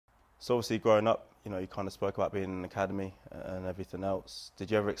So obviously growing up, you kind of spoke about being in an academy and everything else.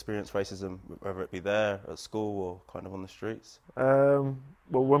 Did you ever experience racism, whether it be there at school or kind of on the streets? Well,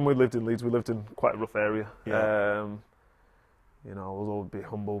 when we lived in Leeds, we lived in quite a rough area. Yeah. I was always a bit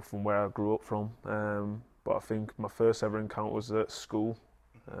humble from where I grew up from. But I think my first ever encounter was at school.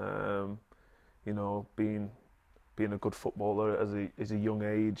 Being a good footballer as a young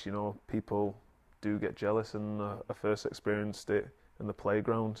age, people do get jealous, and I first experienced it in the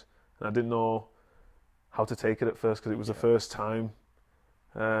playground. And I didn't know how to take it at first because it was the first time.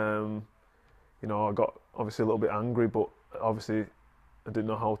 I got obviously a little bit angry, but obviously I didn't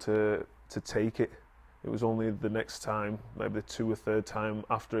know how to take it. It was only the next time, maybe the 2 or 3rd time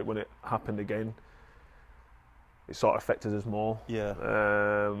after it, when it happened again, it sort of affected us more. Yeah.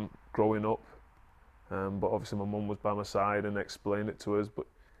 Growing up. But obviously my mum was by my side and explained it to us, but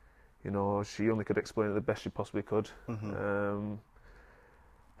she only could explain it the best she possibly could.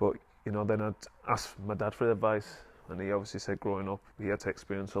 But then I'd asked my dad for advice, and he obviously said growing up he had to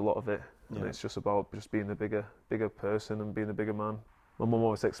experience a lot of it, and it's just about just being a bigger person and being a bigger man. My mum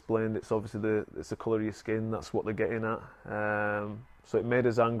always explained it's obviously it's the colour of your skin, that's what they're getting at. So it made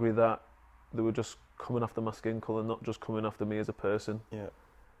us angry that they were just coming after my skin colour, not just coming after me as a person. Yeah.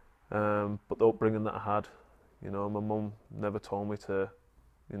 But the upbringing that I had, my mum never told me to,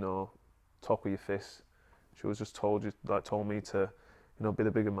 talk with your fists. She was just told me to, be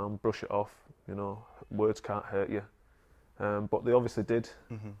the bigger man, brush it off. Words can't hurt you. But they obviously did.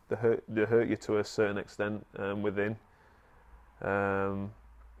 They hurt you to a certain extent within.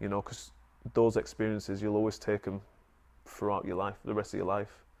 Because those experiences, you'll always take them throughout your life, the rest of your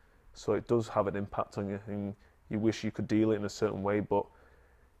life. So it does have an impact on you, and you wish you could deal it in a certain way, but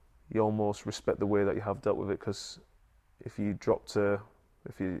you almost respect the way that you have dealt with it, because if you drop to,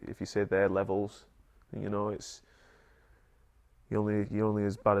 if you say their levels, it's you're only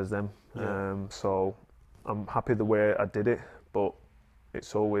as bad as them. Yeah. So I'm happy the way I did it, but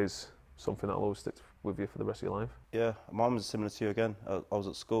it's always something that'll always stick with you for the rest of your life. Yeah, mine was similar to you again. I was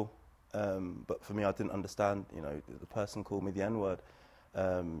at school, but for me, I didn't understand. The person called me the N-word.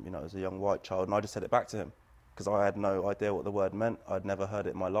 As a young white child, and I just said it back to him because I had no idea what the word meant. I'd never heard it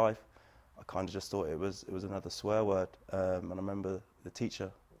in my life. I kind of just thought it was another swear word. And I remember the teacher,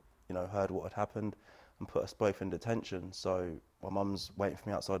 heard what had happened and put us both in detention. So my mum's waiting for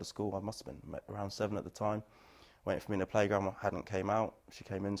me outside of school. I must have been around 7 at the time, waiting for me in the playground. I hadn't came out. She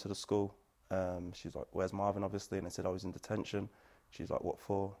came into the school. She was like, "Where's Marvin?" Obviously, and they said I was in detention. She's like, "What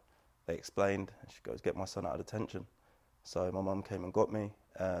for?" They explained. She goes, "Get my son out of detention." So my mum came and got me,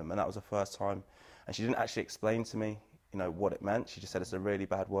 and that was the first time. And she didn't actually explain to me, what it meant. She just said it's a really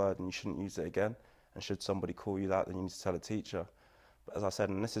bad word and you shouldn't use it again. And should somebody call you that, then you need to tell a teacher. But as I said,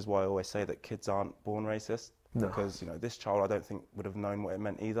 and this is why I always say that kids aren't born racist, because this child I don't think would have known what it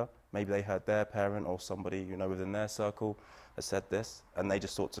meant either. Maybe they heard their parent or somebody within their circle has said this, and they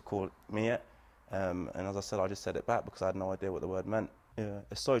just thought to call me it. And as I said, I just said it back because I had no idea what the word meant. Yeah,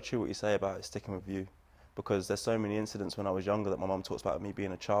 it's so true what you say about it sticking with you. Because there's so many incidents when I was younger that my mum talks about me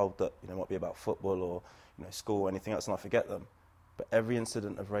being a child that might be about football or school or anything else, and I forget them. But every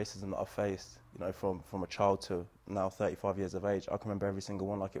incident of racism that I've faced, from a child to now 35 years of age, I can remember every single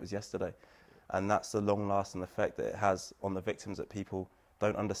one like it was yesterday. And that's the long-lasting effect that it has on the victims that people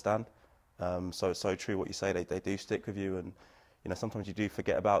don't understand. So it's so true what you say. They do stick with you, and sometimes you do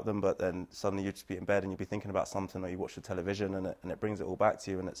forget about them, but then suddenly you just be in bed and you'll be thinking about something, or you watch the television and it brings it all back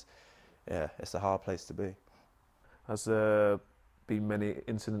to you, and it's a hard place to be. Has there been many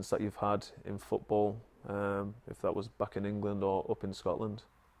incidents that you've had in football, if that was back in England or up in Scotland?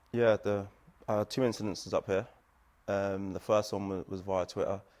 Yeah, the 2 incidences up here. The first one was via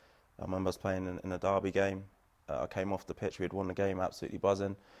Twitter. I remember I was playing in a derby game. I came off the pitch, we had won the game, absolutely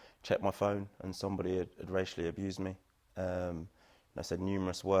buzzing. Checked my phone, and somebody had racially abused me. I said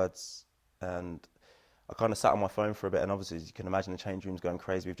numerous words, and I kind of sat on my phone for a bit, and obviously, as you can imagine, the change room's going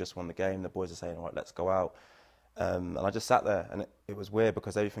crazy. We've just won the game. The boys are saying, "All right, let's go out." And I just sat there, and it was weird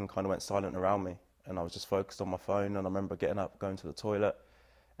because everything kind of went silent around me, and I was just focused on my phone. And I remember getting up, going to the toilet,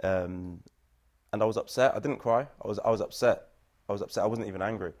 and I was upset. I didn't cry. I was upset. I was upset. I wasn't even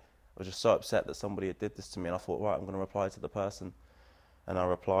angry. I was just so upset that somebody had did this to me, and I thought, right, I'm going to reply to the person. And I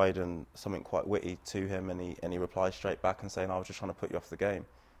replied, and something quite witty to him, and he replied straight back and saying, "I was just trying to put you off the game."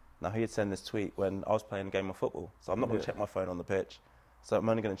 Now, he had sent this tweet when I was playing a game of football, so I'm not going to check my phone on the pitch. So I'm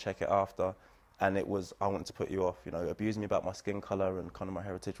only going to check it after. And it was, "I wanted to put you off." Abusing me about my skin colour and kind of my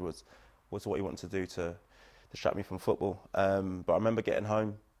heritage was what he wanted to do to distract me from football. But I remember getting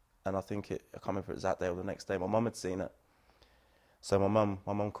home, and I can't remember if it was that day or the next day, my mum had seen it. So my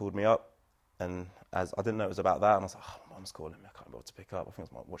mum called me up, and as I didn't know it was about that, and I was like, "Oh, mum's calling me. I can't be able to pick up. I think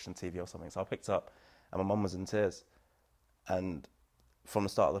I was watching TV or something. So I picked up, and my mum was in tears. And from the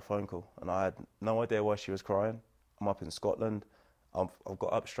start of the phone call, and I had no idea why she was crying. I'm up in Scotland. I've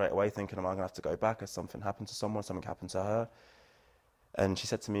got up straight away thinking, am I going to have to go back? Has something happened to someone? Something happened to her? And she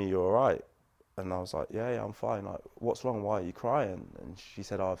said to me, "You're all right?" And I was like, yeah, I'm fine. Like, what's wrong? Why are you crying? And she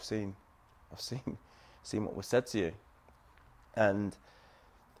said, "Oh, I've seen what was said to you." And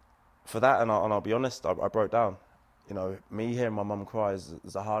for that, and I'll be honest, I broke down. You know, me hearing my mum cry is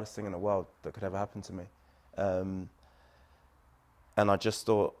the hardest thing in the world that could ever happen to me. And I just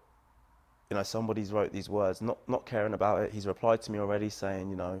thought, you know, somebody's wrote these words, not caring about it. He's replied to me already saying,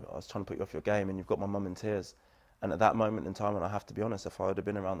 you know, I was trying to put you off your game, and you've got my mum in tears. And at that moment in time, and I have to be honest, if I would have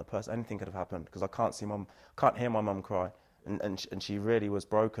been around the person, anything could have happened, because I can't hear my mum cry. And she really was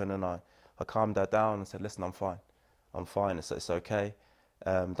broken, and I calmed her down and said, "Listen, I'm fine, it's okay,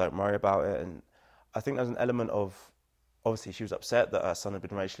 don't worry about it." And I think there's an element of, obviously she was upset that her son had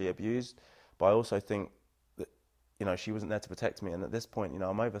been racially abused, but I also think that, you know, she wasn't there to protect me. And at this point, you know,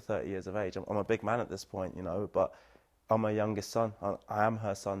 I'm over 30 years of age, I'm a big man at this point, you know, but I'm her youngest son, I am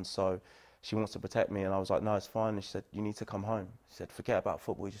her son, so she wants to protect me. And I was like, "No, it's fine." And she said, "You need to come home." She said, "Forget about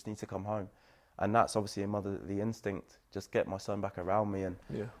football, you just need to come home." And that's obviously a motherly instinct, just get my son back around me. And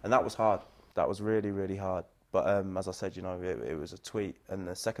that was hard. That was really, really hard. But as I said, you know, it was a tweet. And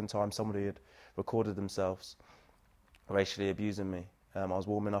the second time somebody had recorded themselves racially abusing me. I was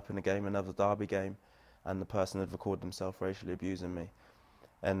warming up in a game, another derby game, and the person had recorded himself racially abusing me.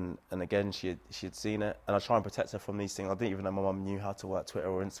 And again, she had seen it. And I try and protect her from these things. I didn't even know my mum knew how to work Twitter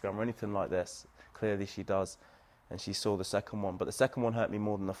or Instagram or anything like this. Clearly she does. And she saw the second one. But the second one hurt me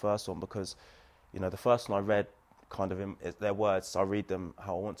more than the first one, because, you know, the first one I read kind of their words, so I read them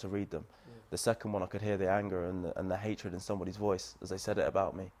how I want to read them. Yeah. The second one, I could hear the anger and the hatred in somebody's voice as they said it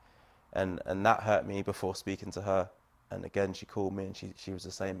about me. And that hurt me before speaking to her. And again, she called me, and she was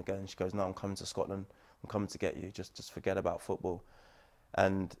the same again. She goes, "No, I'm coming to Scotland. I'm coming to get you. Just forget about football."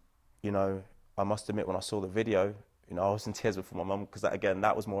 And, you know, I must admit, when I saw the video, you know, I was in tears before my mum, because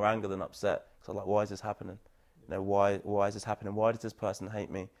that was more anger than upset. Because I was like, why is this happening? You know, why is this happening? Why does this person hate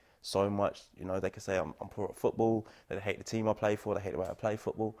me so much? You know, they could say I'm poor at football, they hate the team I play for, they hate the way I play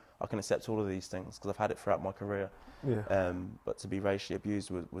football. I can accept all of these things because I've had it throughout my career. Yeah. But to be racially abused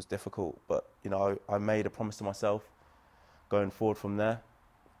was difficult. But, you know, I made a promise to myself going forward from there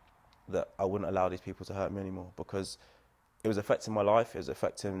that I wouldn't allow these people to hurt me anymore, because it was affecting my life, it was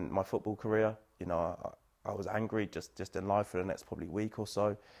affecting my football career. You know, I was angry just in life for the next probably week or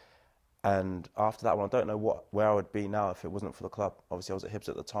so. And after that one, I don't know where I would be now if it wasn't for the club. Obviously, I was at Hibs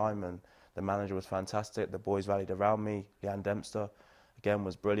at the time, and the manager was fantastic. The boys rallied around me. Leanne Dempster, again,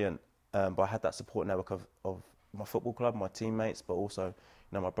 was brilliant. But I had that support network of my football club, my teammates, but also, you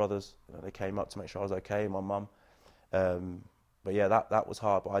know, my brothers. You know, they came up to make sure I was okay, my mum. But yeah, that was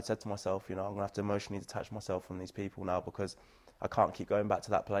hard. But I said to myself, you know, I'm going to have to emotionally detach myself from these people now, because I can't keep going back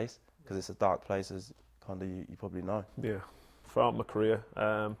to that place, because it's a dark place, as kind of you probably know. Yeah, throughout my career,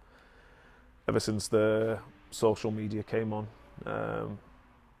 ever since the social media came on,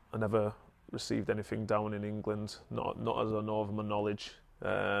 I never received anything down in England, not as I know of my knowledge.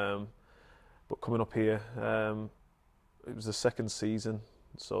 But coming up here, it was the second season,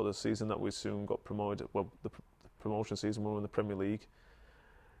 so the season that we soon got promoted, well, the promotion season, we were in the Premier League.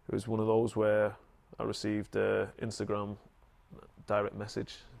 It was one of those where I received an Instagram direct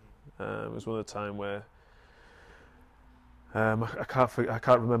message. It was one of the time where I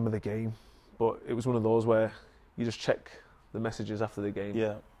can't remember the game, but it was one of those where you just check the messages after the game.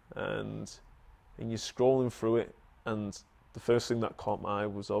 Yeah. And you're scrolling through it, and the first thing that caught my eye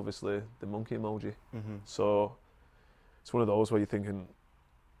was obviously the monkey emoji. Mm-hmm. So it's one of those where you're thinking,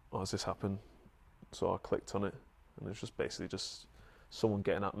 "Oh, has this happened?" So I clicked on it, and it was just basically just someone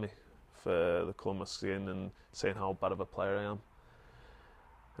getting at me for the colour of my skin and saying how bad of a player I am.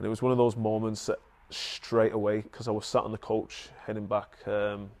 And it was one of those moments that straight away, because I was sat on the coach heading back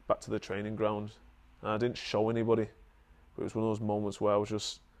to the training ground, and I didn't show anybody, but it was one of those moments where I was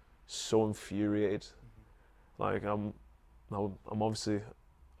just so infuriated. Like, I'm obviously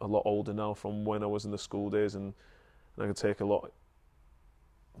a lot older now from when I was in the school days, and I can take a lot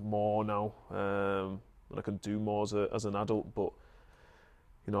more now, and I can do more as an adult. But,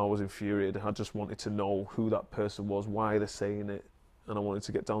 you know, I was infuriated. I just wanted to know who that person was, why they're saying it, and I wanted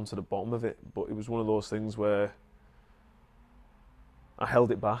to get down to the bottom of it. But it was one of those things where I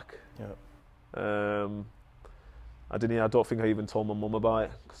held it back. Yeah. I don't think I even told my mum about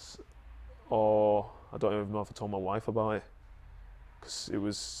it, or I don't even know if I told my wife about it, because it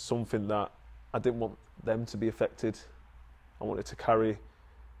was something that I didn't want them to be affected. I wanted to carry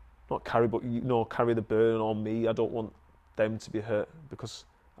the burden on me. I don't want them to be hurt, because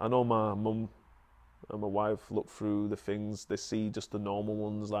I know my mum and my wife look through the things, they see just the normal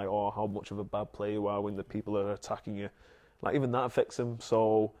ones, like, oh, how much of a bad player you are when the people are attacking you. Like, even that affects them.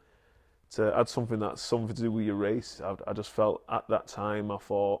 So to add something that's something to do with your race, I just felt at that time, I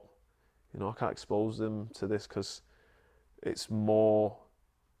thought, you know, I can't expose them to this, because it's more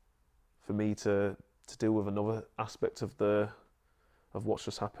for me to deal with another aspect of what's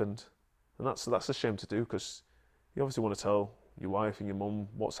just happened. And that's a shame to do, because you obviously want to tell your wife and your mum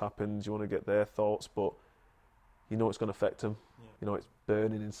what's happened, you want to get their thoughts, but you know it's going to affect them. Yeah. You know, it's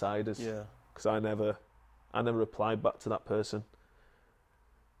burning inside us. Yeah. Because I never replied back to that person,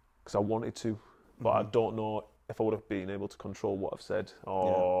 because I wanted to, but I don't know if I would have been able to control what I've said,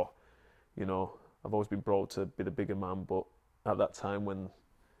 or you know, I've always been brought to be the bigger man, but at that time when,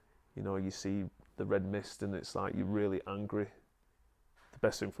 you know, you see the red mist and it's like you're really angry, the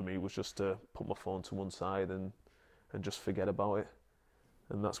best thing for me was just to put my phone to one side and just forget about it.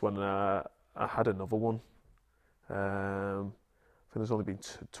 And that's when I had another one. I think there's only been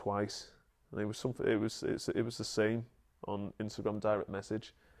twice, and it was something. It was the same on Instagram direct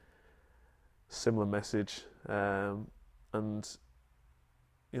message, similar message, and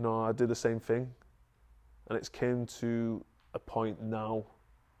you know, I did the same thing, and it's came to a point now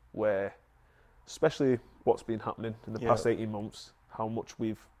where, especially what's been happening in the past 18 months, how much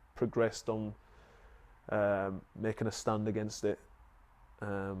we've progressed on making a stand against it.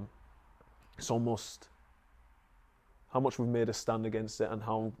 It's almost how much we've made a stand against it and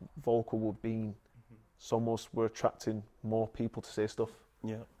how vocal we've been. It's almost we're attracting more people to say stuff.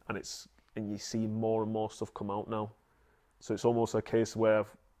 Yeah. And you see more and more stuff come out now. So it's almost a case where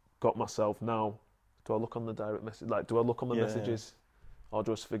I've got myself now. Do I look on the direct message? Like, do I look on the messages, or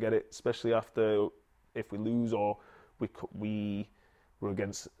just forget it? Especially after if we lose or we're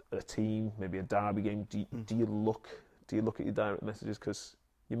against a team, maybe a derby game. Do you look at your direct messages, because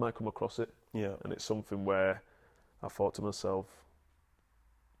you might come across it? Yeah. And it's something where I thought to myself,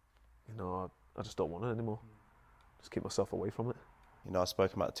 you know, I just don't want it anymore. Just keep myself away from it. You know, I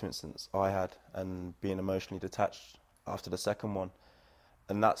spoke about the 2 incidents I had and being emotionally detached after the second one.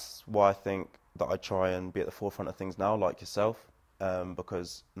 And that's why I think that I try and be at the forefront of things now, like yourself,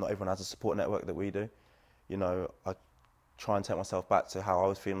 because not everyone has a support network that we do. You know, I try and take myself back to how I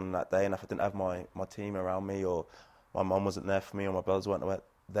was feeling that day, and if I didn't have my team around me, or my mum wasn't there for me, or my brothers weren't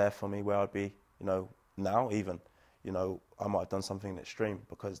there for me, where I'd be, you know, now even, you know, I might have done something extreme,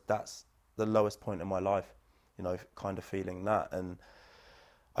 because that's the lowest point in my life, you know, kind of feeling that. And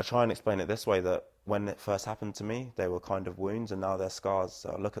I try and explain it this way, that when it first happened to me, they were kind of wounds, and now they're scars.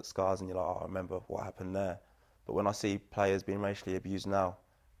 So I look at scars and you're like, oh, I remember what happened there. But when I see players being racially abused now,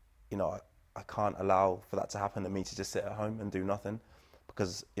 you know, I can't allow for that to happen to me, to just sit at home and do nothing.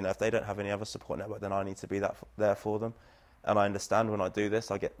 Because, you know, if they don't have any other support network, then I need to be there for them. And I understand when I do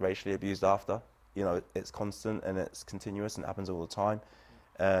this, I get racially abused after. You know, it's constant and it's continuous and it happens all the time.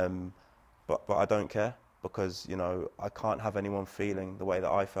 But I don't care, because, you know, I can't have anyone feeling the way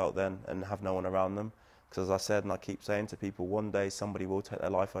that I felt then and have no one around them. Because as I said, and I keep saying to people, one day somebody will take their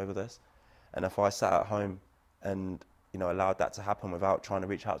life over this. And if I sat at home and, you know, allowed that to happen without trying to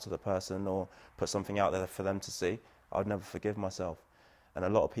reach out to the person or put something out there for them to see, I'd never forgive myself. And a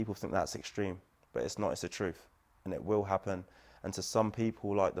lot of people think that's extreme, but it's not, it's the truth. And it will happen. And to some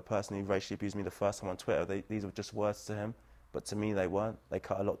people, like the person who racially abused me the first time on Twitter, these were just words to him, but to me they weren't. They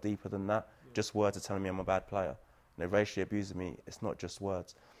cut a lot deeper than that. Yeah. Just words are telling me I'm a bad player. And they racially abusing me, it's not just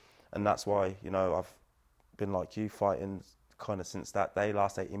words. And that's why, you know, I've been like you, fighting kind of since that day,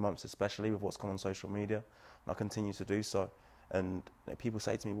 last 18 months especially, with what's gone on social media. And I continue to do so. And you know, people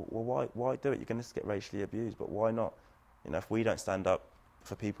say to me, well, why do it? You're going to get racially abused, but why not? You know, if we don't stand up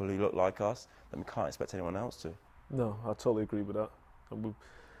for people who look like us, then we can't expect anyone else to. No, I totally agree with that. And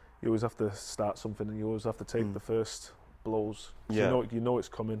you always have to start something, and you always have to take the first blows. Yeah. You know it's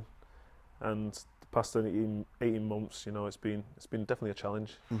coming. And the past 18 months, you know, it's been definitely a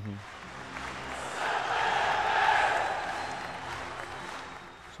challenge. Mm-hmm.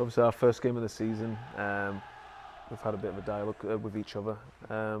 So obviously our first game of the season, we've had a bit of a dialogue with each other.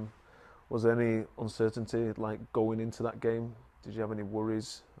 Was there any uncertainty like going into that game? Did you have any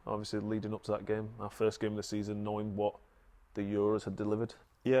worries, obviously leading up to that game, our first game of the season, knowing what the Euros had delivered?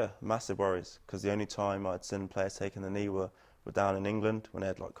 Yeah, massive worries, because the only time I'd seen players taking the knee were down in England, when they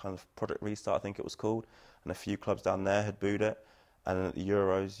had like kind of Project Restart, I think it was called, and a few clubs down there had booed it. And at the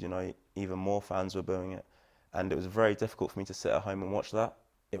Euros, you know, even more fans were booing it. And it was very difficult for me to sit at home and watch that.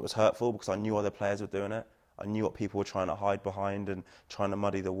 It was hurtful because I knew other players were doing it. I knew what people were trying to hide behind and trying to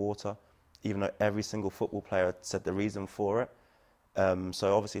muddy the water, even though every single football player had said the reason for it.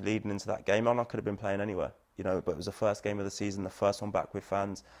 So obviously leading into that game, I could have been playing anywhere. you know, but it was the first game of the season, the first one back with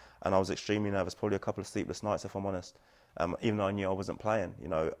fans, and I was extremely nervous, probably a couple of sleepless nights if I'm honest, even though I knew I wasn't playing. You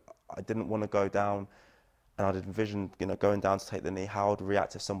know, I didn't want to go down, and I'd envisioned, you know, going down to take the knee, how I'd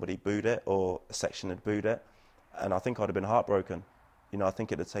react if somebody booed it or a section had booed it, and I think I'd have been heartbroken. You know, I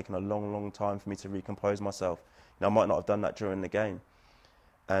think it had taken a long, long time for me to recompose myself. You know, I might not have done that during the game.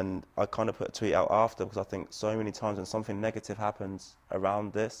 And I kind of put a tweet out after, because I think so many times when something negative happens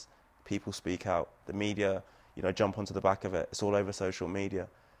around this, people speak out. The media, you know, jump onto the back of it. It's all over social media.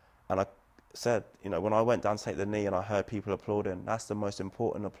 And I said, you know, when I went down to take the knee and I heard people applauding, that's the most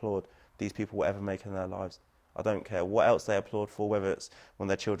important applaud these people will ever make in their lives. I don't care what else they applaud for, whether it's when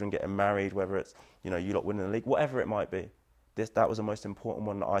their children getting married, whether it's, you know, you lot winning the league, whatever it might be. That was the most important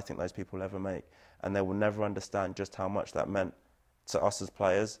one that I think those people will ever make. And they will never understand just how much that meant to us as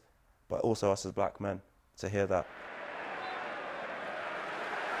players, but also us as black men, to hear that.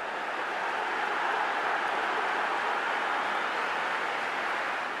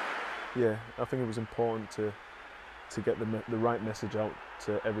 Yeah, I think it was important to get the right message out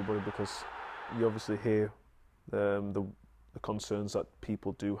to everybody, because you obviously hear the concerns that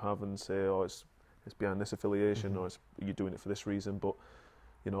people do have and say, oh, it's behind this affiliation, or you're doing it for this reason. But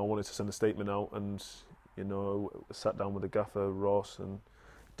you know, I wanted to send a statement out, and you know, sat down with the gaffer, Ross and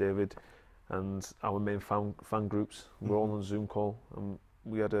David, and our main fan groups. We're all on a Zoom call, and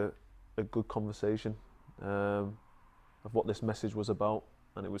we had a good conversation of what this message was about,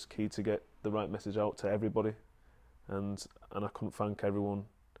 and it was key to get the right message out to everybody. And I couldn't thank everyone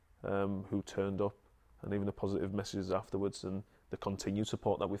who turned up, and even the positive messages afterwards, and the continued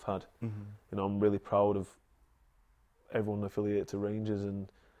support that we've had. You know, I'm really proud of everyone affiliated to Rangers, and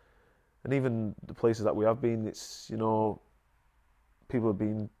even the places that we have been. It's, you know, people have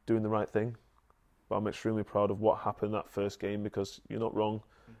been doing the right thing, but I'm extremely proud of what happened that first game, because you're not wrong.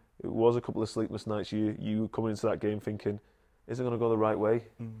 It was a couple of sleepless nights. You coming into that game thinking, is it going to go the right way?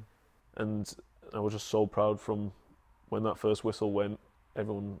 And I was just so proud from when that first whistle went.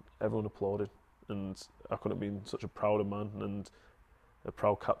 Everyone applauded, and I couldn't have been such a prouder man and a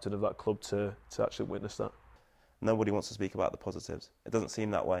proud captain of that club to actually witness that. Nobody wants to speak about the positives. It doesn't seem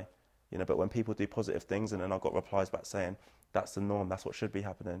that way, you know. But when people do positive things, and then I got replies back saying, "That's the norm. That's what should be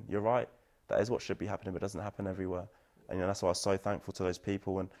happening." You're right. That is what should be happening, but it doesn't happen everywhere. And you know, that's why I was so thankful to those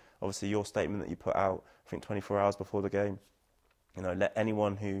people. And obviously, your statement that you put out, I think 24 hours before the game, you know, let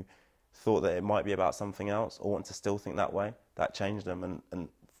anyone who thought that it might be about something else or want to still think that way, that changed them. And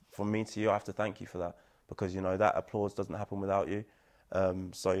from me to you, I have to thank you for that, because you know that applause doesn't happen without you.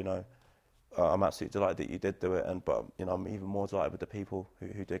 So you know, I'm absolutely delighted that you did do it, but you know, I'm even more delighted with the people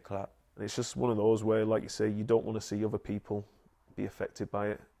who did clap. And it's just one of those where, like you say, you don't want to see other people be affected by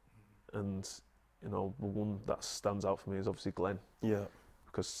it. And you know, the one that stands out for me is obviously Glenn. Yeah.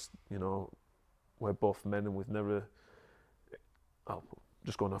 Because you know, we're both men, and we've never.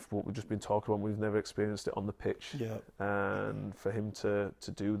 Just going off what we've just been talking about, we've never experienced it on the pitch. Yeah. And for him to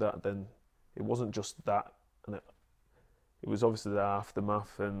do that, then it wasn't just that, and it was obviously the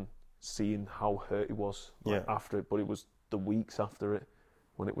aftermath and seeing how hurt he was after it, but it was the weeks after it,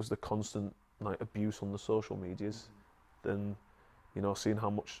 when it was the constant like abuse on the social medias, then you know, seeing how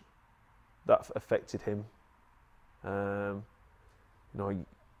much that affected him. You know,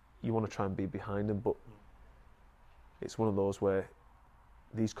 you want to try and be behind him, but it's one of those where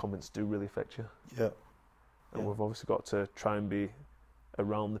these comments do really affect you. Yeah. And we've obviously got to try and be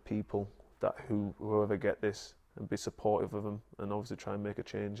around the people that whoever get this, and be supportive of them, and obviously try and make a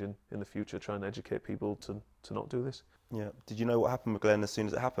change in the future, try and educate people to not do this. Yeah. Did you know what happened with Glenn as soon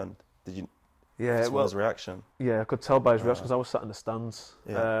as it happened? Did you? Yeah. Well, his reaction. Yeah, I could tell by his reaction, because I was sat in the stands.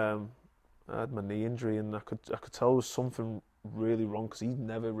 Yeah. I had my knee injury, and I could tell there was something really wrong, because he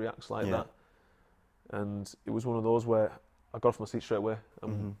never reacts like that. And it was one of those where I got off my seat straight away.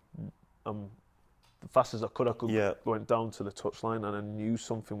 The fast as I could went down to the touchline, and I knew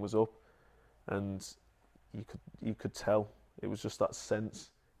something was up. And you could tell. It was just that sense.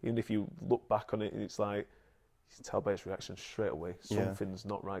 Even if you look back on it, it's like you can tell by his reaction straight away. Something's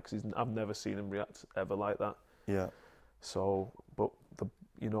not right, because I've never seen him react ever like that. Yeah. So, but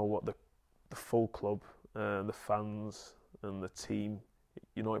you know what, the full club, the fans and the team,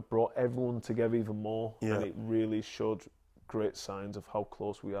 you know, it brought everyone together even more, and it really showed great signs of how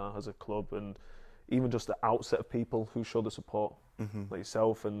close we are as a club, and even just the outset of people who showed the support, like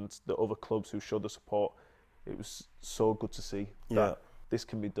yourself and the other clubs who showed the support. It was so good to see that this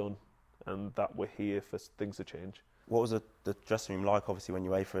can be done, and that we're here for things to change. What was the dressing room like, obviously, when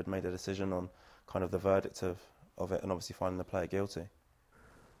UEFA had made a decision on kind of the verdict of it, and obviously finding the player guilty?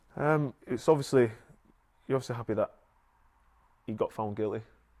 It's obviously, you're obviously happy that he got found guilty.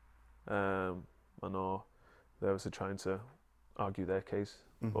 I know they're obviously trying to argue their case,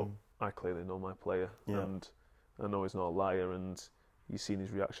 but I clearly know my player, and I know he's not a liar, and you've seen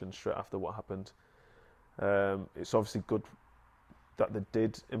his reaction straight after what happened. It's obviously good that they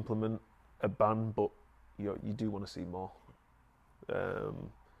did implement a ban, but you do want to see more.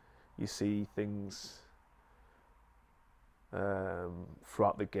 You see things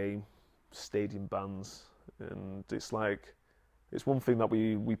throughout the game, stadium bans, and it's like, it's one thing that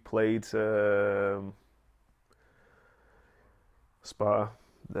we played Sparta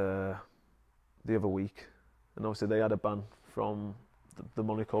the other week, and obviously they had a ban from the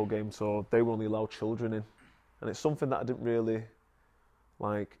Monaco game, so they were only allowed children in, and it's something that I didn't really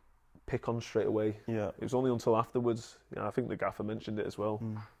like pick on straight away. Yeah. It was only until afterwards, I think the gaffer mentioned it as well,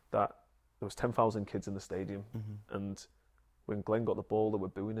 that there was 10,000 kids in the stadium, and when Glenn got the ball, they were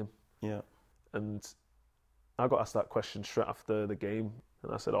booing him. Yeah. And I got asked that question straight after the game,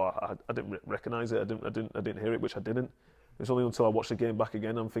 and I said, I didn't recognise it. I didn't hear it, which I didn't. It was only until I watched the game back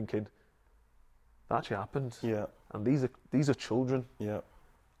again, I'm thinking, that actually happened. Yeah. And these are children. Yeah.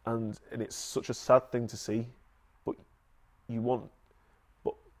 And it's such a sad thing to see, but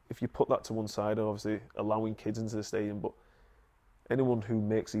if you put that to one side, obviously allowing kids into the stadium, but anyone who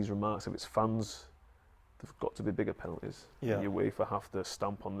makes these remarks, if it's fans, there've got to be bigger penalties. Yeah. And UEFA have to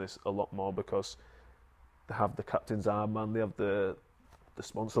stamp on this a lot more, because they have the captain's armband, they have the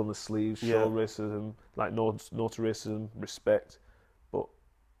sponsor on the sleeves, show racism, like no to racism, respect, but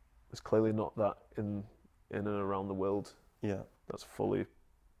there's clearly not that in and around the world. Yeah. That's fully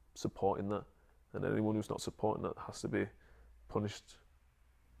supporting that, and anyone who's not supporting that has to be punished,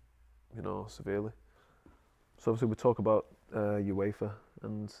 severely. So obviously we talk about UEFA,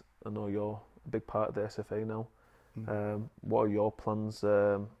 and I know you're a big part of the SFA now. What are your plans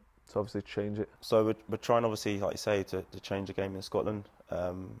to obviously change it? So we're trying, obviously, like you say, to change the game in Scotland.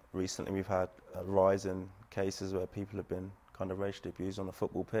 Recently we've had a rise in cases where people have been kind of racially abused on a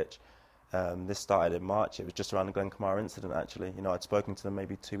football pitch. This started in March. It was just around the Glen Kamara incident, actually. I'd spoken to them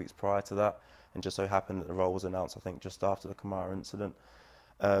maybe 2 weeks prior to that, and just so happened that the role was announced, I think, just after the Kamara incident.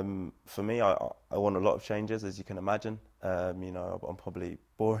 For me, I want a lot of changes, as you can imagine. I'm probably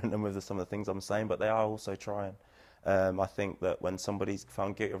boring them with some of the things I'm saying, but they are also trying. I think that when somebody's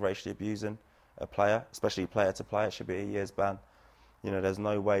found guilty of racially abusing a player, especially player to player, it should be a year's ban. There's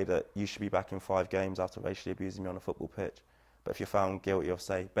no way that you should be back in 5 games after racially abusing me on a football pitch. But if you're found guilty of,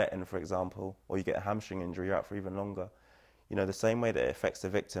 say, betting, for example, or you get a hamstring injury, you're out for even longer. The same way that it affects the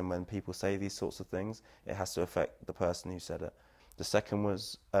victim when people say these sorts of things, it has to affect the person who said it. The second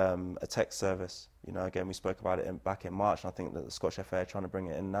was a text service. Again, we spoke about it back in March, and I think that the Scottish FA are trying to bring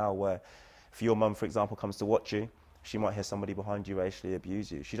it in now, where if your mum, for example, comes to watch you, she might hear somebody behind you racially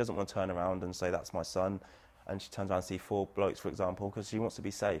abuse you. She doesn't want to turn around and say, that's my son, and she turns around and see 4 blokes, for example, because she wants to be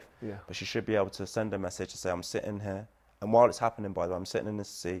safe. Yeah. But she should be able to send a message to say, I'm sitting here, and while it's happening, by the way, I'm sitting in this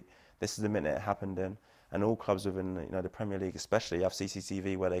seat, this is the minute it happened in. And all clubs within the Premier League especially have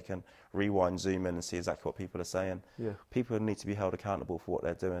CCTV where they can rewind, zoom in and see exactly what people are saying. Yeah. People need to be held accountable for what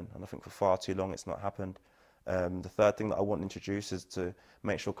they're doing, and I think for far too long it's not happened. The third thing that I want to introduce is to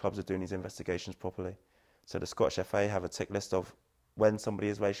make sure clubs are doing these investigations properly. So the Scottish FA have a tick list of when somebody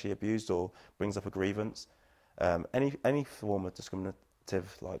is racially abused or brings up a grievance, any form of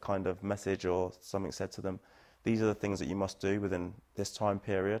discriminative kind of message or something said to them. These are the things that you must do within this time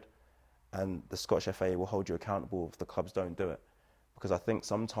period, and the Scottish FA will hold you accountable if the clubs don't do it. Because I think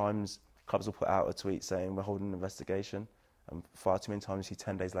sometimes clubs will put out a tweet saying we're holding an investigation, and far too many times you see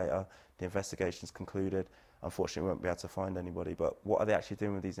 10 days later the investigation's concluded. Unfortunately, we won't be able to find anybody, but what are they actually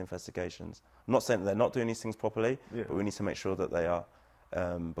doing with these investigations? I'm not saying that they're not doing these things properly, but we need to make sure that they are.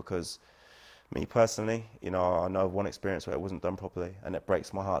 Because me personally, I know of one experience where it wasn't done properly, and it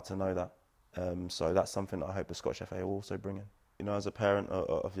breaks my heart to know that. So that's something that I hope the Scottish FA will also bring in. As a parent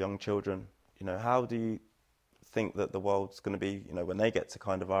of young children, how do you think that the world's going to be, when they get to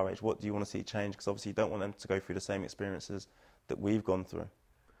kind of our age? What do you want to see change? Because obviously you don't want them to go through the same experiences that we've gone through.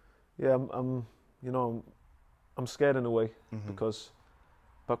 Yeah, I'm scared in a way, because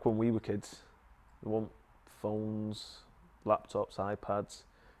back when we were kids, we want phones, laptops, iPads.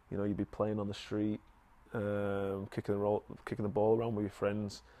 You'd be playing on the street, kicking the ball around with your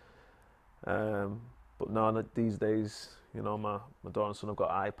friends. But now these days, my daughter and son have got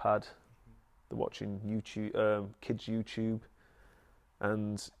an iPad. They're watching YouTube, kids YouTube,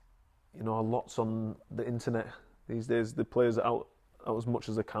 and lots on the internet these days. The players are out as much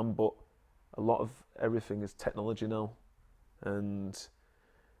as they can, but a lot of everything is technology now, and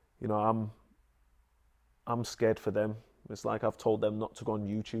I'm scared for them. It's like I've told them not to go on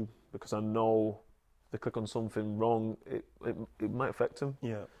YouTube, because I know if they click on something wrong, it might affect them.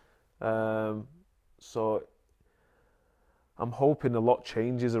 Yeah. So I'm hoping a lot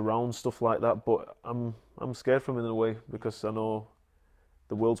changes around stuff like that, but I'm scared from it in a way, because I know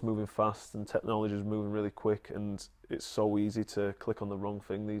the world's moving fast and technology is moving really quick, and it's so easy to click on the wrong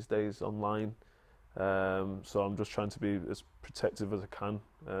thing these days online. So I'm just trying to be as protective as I can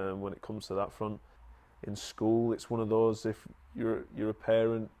when it comes to that front. In school, it's one of those, if you're a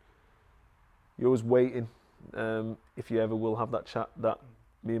parent, you're always waiting if you ever will have that chat that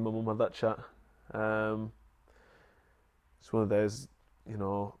me and my mum had that chat. It's one of those, you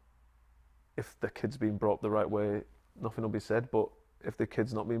know, if the kid's being brought up the right way, nothing will be said, but if the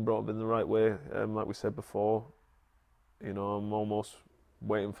kid's not being brought up in the right way, like we said before, you know, I'm almost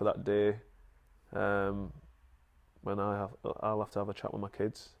waiting for that day when I'll have to have a chat with my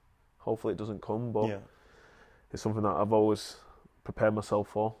kids. Hopefully it doesn't come, but it's something that I've always prepared myself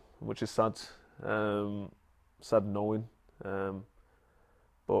for, which is sad. Sad knowing,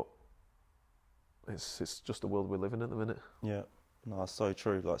 but it's just the world we're living in at the minute. Yeah, no, it's so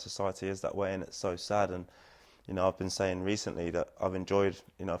true. Like, society is that way, and it's so sad. And you know, I've been saying recently that I've enjoyed,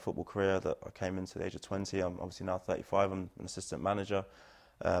 you know, a football career. That I came into the age of 20. I'm obviously now 35. I'm an assistant manager.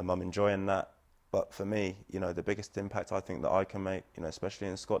 I'm enjoying that. But for me, you know, the biggest impact I think that I can make, you know, especially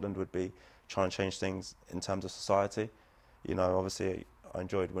in Scotland, would be trying to change things in terms of society. You know, obviously, I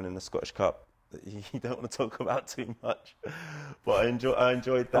enjoyed winning the Scottish Cup. You don't want to talk about too much, but I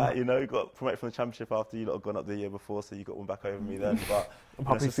enjoyed that. You know, got promoted from the Championship after you lot had gone up the year before, so you got one back over me then. But I'm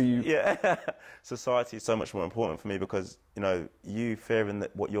happy for you. Yeah, society is so much more important for me, because you know, you fearing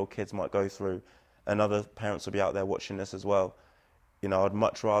that what your kids might go through, and other parents will be out there watching this as well. You know, I'd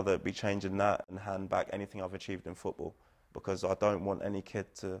much rather be changing that and hand back anything I've achieved in football, because I don't want any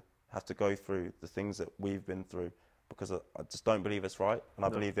kid to have to go through the things that we've been through. Because I just don't believe it's right, and I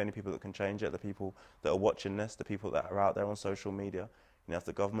believe the only people that can change it are the people that are watching this, the people that are out there on social media. You know, if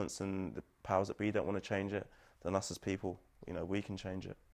the governments and the powers that be don't want to change it, then us as people, you know, we can change it.